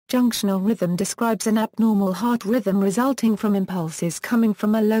Junctional rhythm describes an abnormal heart rhythm resulting from impulses coming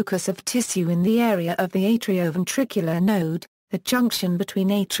from a locus of tissue in the area of the atrioventricular node, the junction between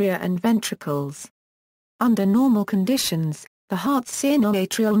atria and ventricles. Under normal conditions, the heart's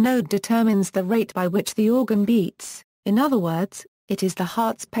sinoatrial node determines the rate by which the organ beats. In other words, it is the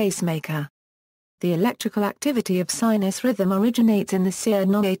heart's pacemaker. The electrical activity of sinus rhythm originates in the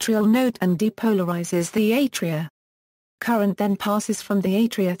sinoatrial node and depolarizes the atria. Current then passes from the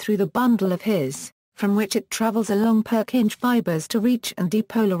atria through the bundle of His, from which it travels along Purkinje fibers to reach and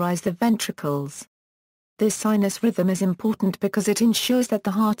depolarize the ventricles. This sinus rhythm is important because it ensures that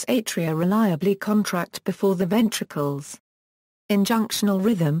the heart's atria reliably contract before the ventricles. In junctional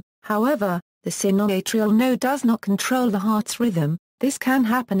rhythm, however, the sinoatrial node does not control the heart's rhythm. This can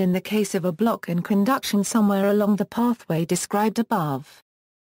happen in the case of a block in conduction somewhere along the pathway described above.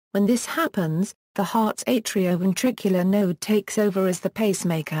 When this happens, the heart's atrioventricular node takes over as the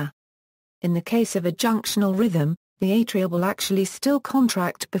pacemaker. In the case of a junctional rhythm, the atria will actually still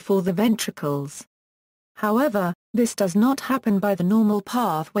contract before the ventricles. However, this does not happen by the normal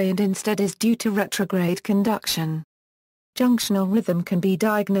pathway and instead is due to retrograde conduction. Junctional rhythm can be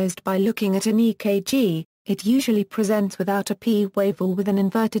diagnosed by looking at an EKG. It usually presents without a P wave or with an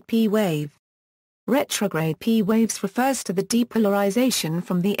inverted P wave. Retrograde P waves refers to the depolarization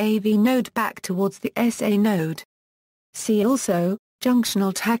from the AV node back towards the SA node. See also,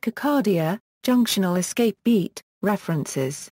 junctional tachycardia, junctional escape beat, references.